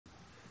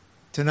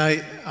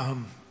Tonight,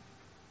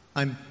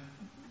 I'm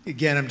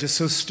just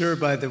so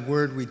stirred by the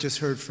word we just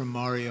heard from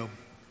Mario.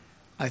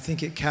 I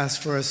think it casts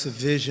for us a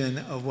vision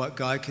of what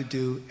God could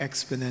do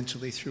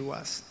exponentially through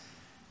us.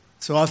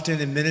 So often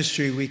in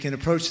ministry, we can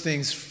approach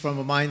things from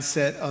a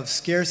mindset of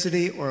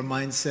scarcity or a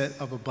mindset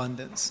of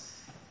abundance.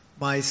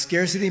 My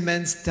scarcity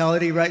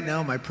mentality right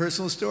now, my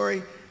personal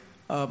story,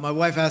 my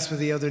wife asked me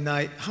the other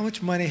night, how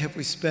much money have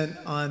we spent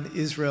on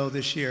Israel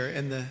this year?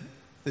 And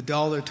the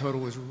dollar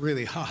total was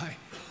really high.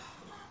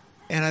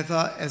 And I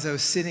thought, as I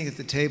was sitting at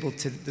the table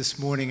this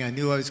morning, I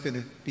knew I was going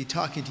to be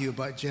talking to you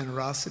about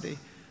generosity.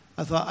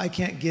 I thought, I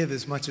can't give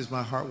as much as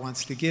my heart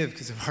wants to give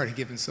because I've already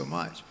given so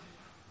much.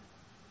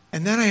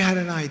 And then I had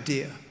an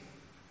idea.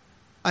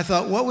 I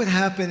thought, what would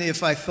happen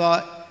if I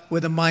thought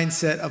with a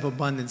mindset of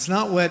abundance?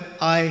 Not what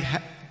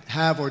I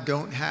have or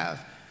don't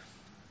have,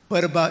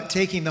 but about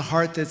taking the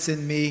heart that's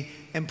in me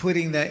and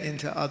putting that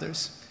into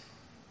others.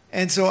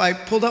 And so I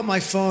pulled up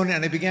my phone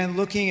and I began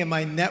looking at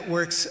my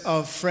networks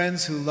of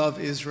friends who love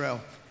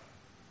Israel.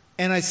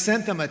 And I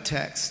sent them a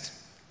text.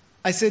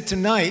 I said,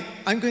 tonight,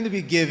 I'm going to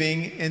be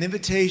giving an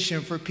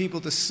invitation for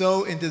people to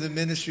sow into the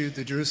ministry of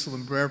the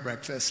Jerusalem Prayer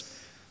Breakfast.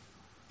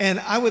 And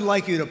I would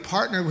like you to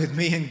partner with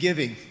me in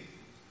giving.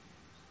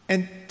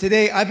 And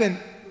today, I've been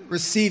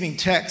receiving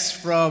texts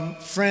from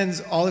friends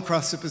all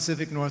across the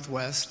Pacific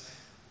Northwest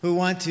who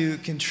want to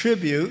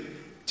contribute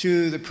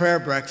to the prayer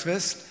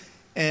breakfast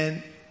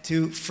and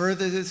to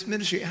further this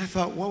ministry. And I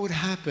thought, what would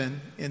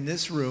happen in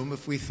this room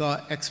if we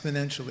thought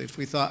exponentially, if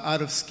we thought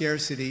out of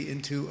scarcity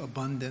into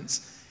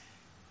abundance?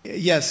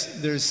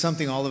 Yes, there's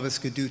something all of us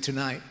could do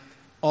tonight.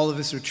 All of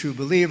us are true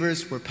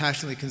believers. We're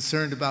passionately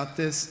concerned about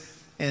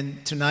this.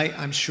 And tonight,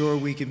 I'm sure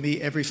we can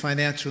meet every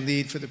financial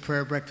need for the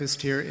prayer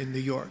breakfast here in New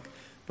York.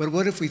 But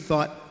what if we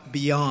thought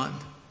beyond?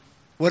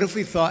 What if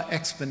we thought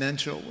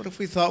exponential? What if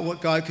we thought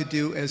what God could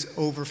do as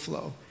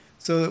overflow?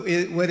 So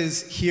what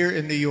is here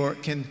in New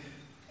York can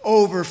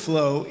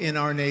overflow in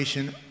our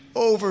nation,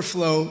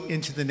 overflow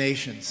into the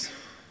nations.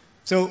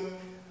 So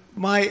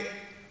my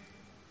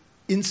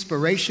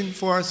inspiration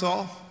for us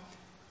all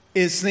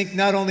is think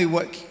not only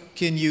what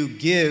can you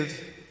give,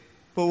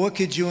 but what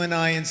could you and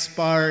I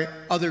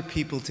inspire other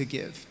people to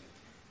give?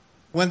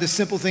 One of the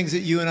simple things that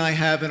you and I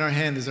have in our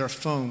hand is our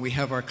phone. We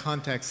have our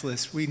contacts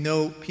list. We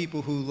know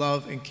people who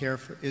love and care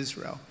for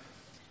Israel.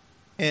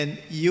 And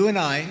you and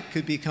I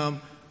could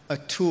become a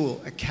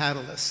tool, a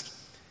catalyst.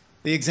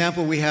 The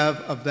example we have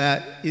of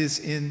that is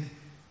in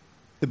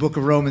the book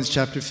of Romans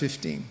chapter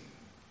 15,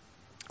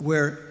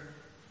 where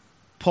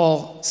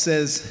Paul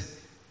says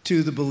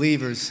to the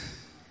believers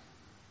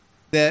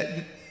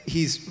that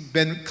he's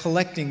been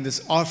collecting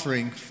this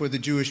offering for the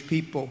Jewish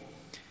people.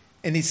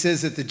 And he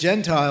says that the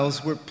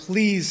Gentiles were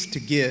pleased to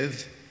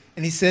give,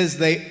 and he says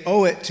they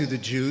owe it to the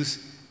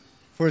Jews,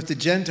 for if the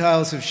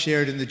Gentiles have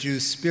shared in the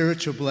Jews'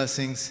 spiritual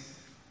blessings,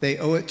 they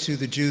owe it to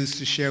the Jews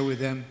to share with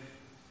them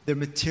their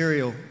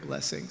material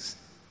blessings.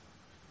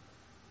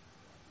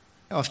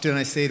 Often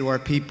I say to our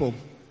people,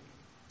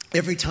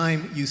 every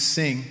time you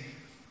sing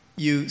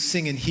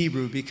in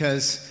Hebrew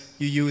because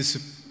you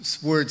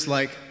use words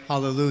like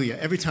hallelujah.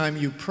 Every time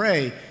you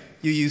pray,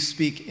 you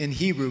speak in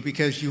Hebrew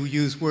because you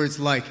use words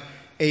like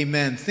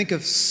amen. Think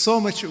of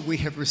so much that we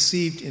have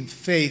received in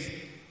faith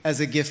as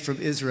a gift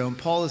from Israel. And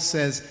Paul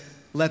says,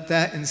 let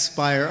that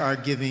inspire our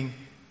giving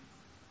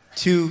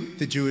to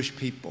the Jewish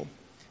people.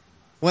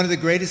 One of the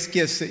greatest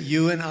gifts that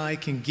you and I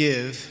can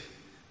give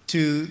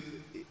to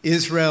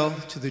Israel,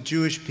 to the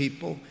Jewish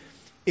people,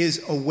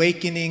 is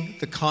awakening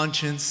the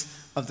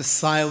conscience of the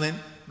silent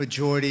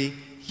majority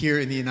here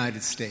in the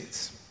United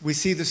States. We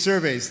see the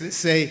surveys that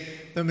say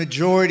the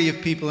majority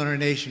of people in our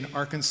nation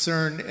are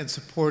concerned and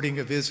supporting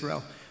of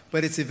Israel.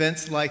 But it's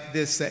events like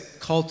this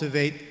that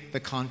cultivate the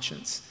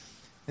conscience.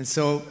 And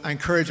so I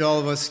encourage all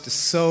of us to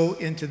sow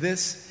into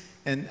this.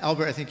 And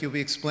Albert, I think you'll be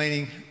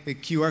explaining the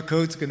QR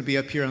code's going to be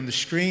up here on the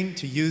screen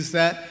to use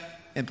that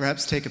and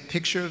perhaps take a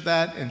picture of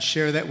that and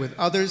share that with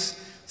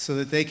others so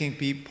that they can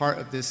be part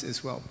of this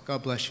as well.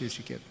 God bless you as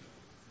you give.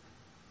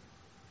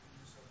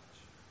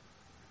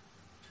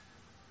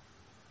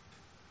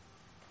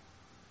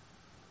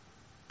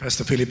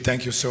 Pastor Philip,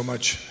 thank you so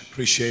much.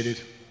 Appreciate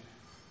it.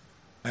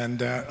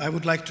 And I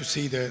would like to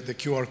see the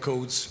QR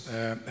codes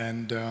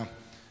and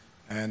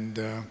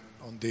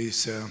on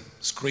these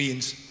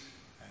screens.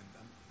 And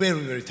I'm very,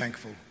 very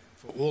thankful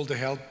for all the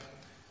help.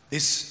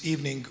 This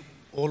evening,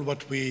 all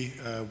what we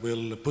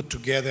will put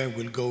together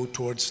will go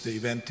towards the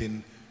event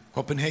in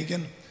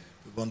Copenhagen.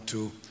 We want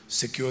to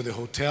secure the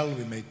hotel.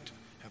 We may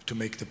have to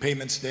make the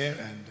payments there.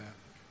 And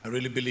I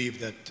really believe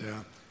that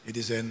it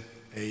is a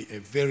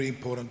very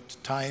important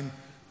time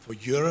for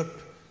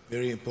Europe,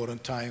 very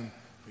important time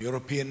for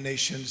European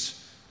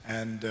nations.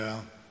 And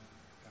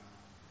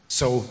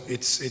so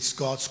it's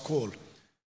God's call